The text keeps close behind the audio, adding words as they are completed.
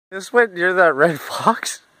Just went near that red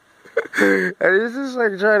fox. And it's just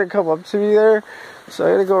like trying to come up to me there. So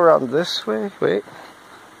I gotta go around this way. Wait.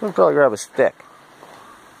 I'm gonna probably grab a stick.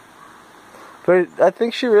 But I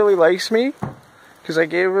think she really likes me. Because I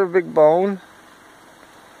gave her a big bone.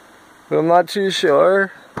 But I'm not too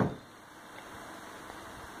sure.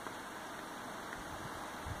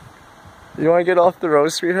 You wanna get off the road,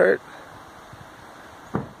 sweetheart?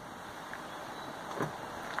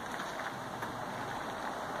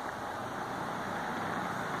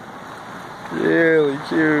 Really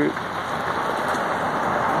cute.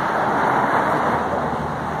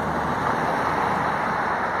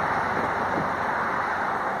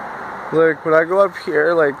 Look, when I go up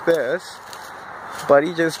here like this,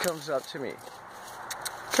 Buddy just comes up to me.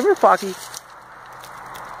 Come here, Pocky.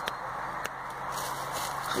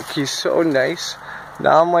 Look, he's so nice.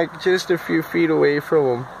 Now I'm like just a few feet away from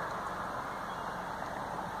him.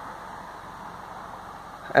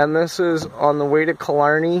 And this is on the way to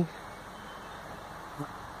Killarney.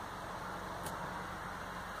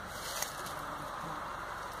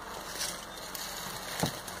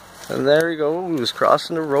 And there he goes,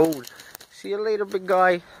 crossing the road. See you later, big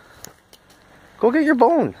guy. Go get your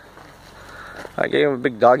bone. I gave him a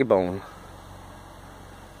big doggy bone.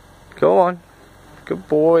 Go on. Good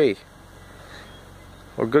boy.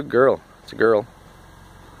 Or good girl. It's a girl.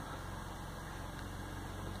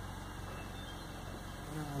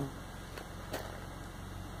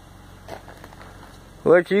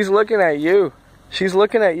 Look, he's looking at you. She's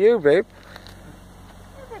looking at you, babe.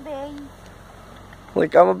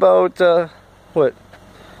 Like, I'm about, what?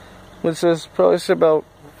 What's this? Probably about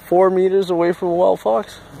 4 meters away from a wild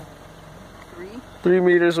fox. 3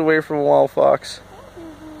 meters away from a wild fox.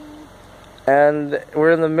 And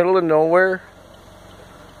we're in the middle of nowhere.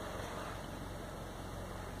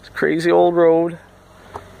 It's a crazy old road.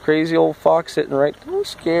 Crazy old fox sitting right. Don't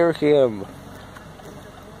scare him.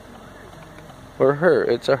 Or her.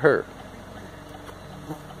 It's a her.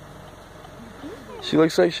 She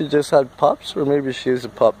looks like she just had pups, or maybe she is a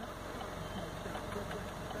pup.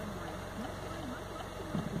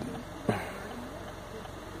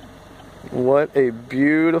 What a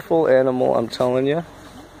beautiful animal, I'm telling you.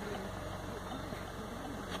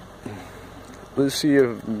 Let's see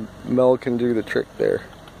if Mel can do the trick there.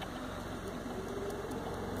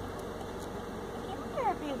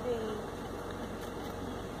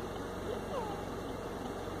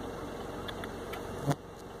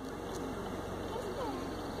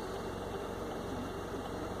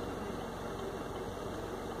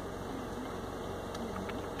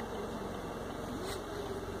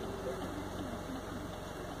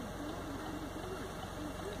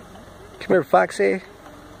 Come here, Foxy.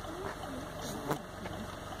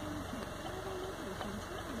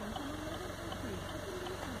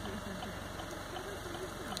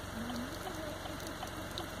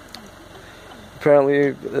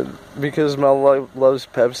 Apparently, because Mel loves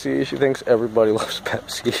Pepsi, she thinks everybody loves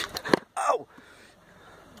Pepsi. Ow!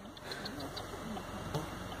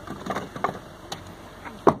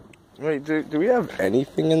 Wait, do we have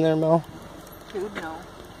anything in there, Mel? Food, no.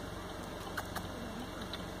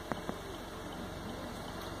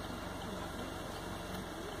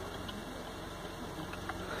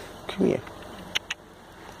 Come here.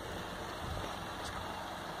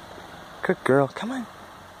 Good girl, come on.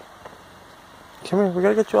 Come here, we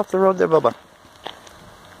gotta get you off the road there, Bubba.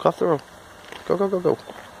 Go off the road. Go, go, go, go.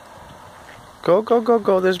 Go, go, go,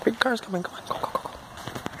 go. There's big cars coming. Come on, go, go, go,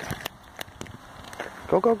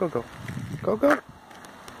 go. Go, go, go, go. Go, go.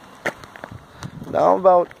 Now I'm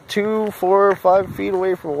about 2, 4, 5 feet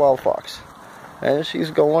away from a wild fox. And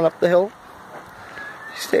she's going up the hill.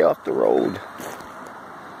 Stay off the road.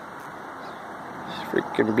 She's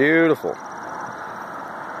freaking beautiful.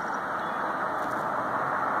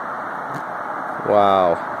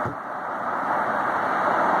 Wow.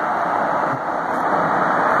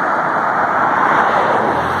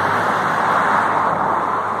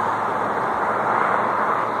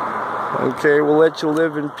 Okay, we'll let you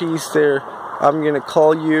live in peace there. I'm gonna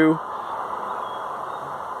call you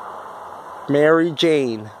Mary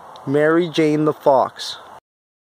Jane. Mary Jane the Fox.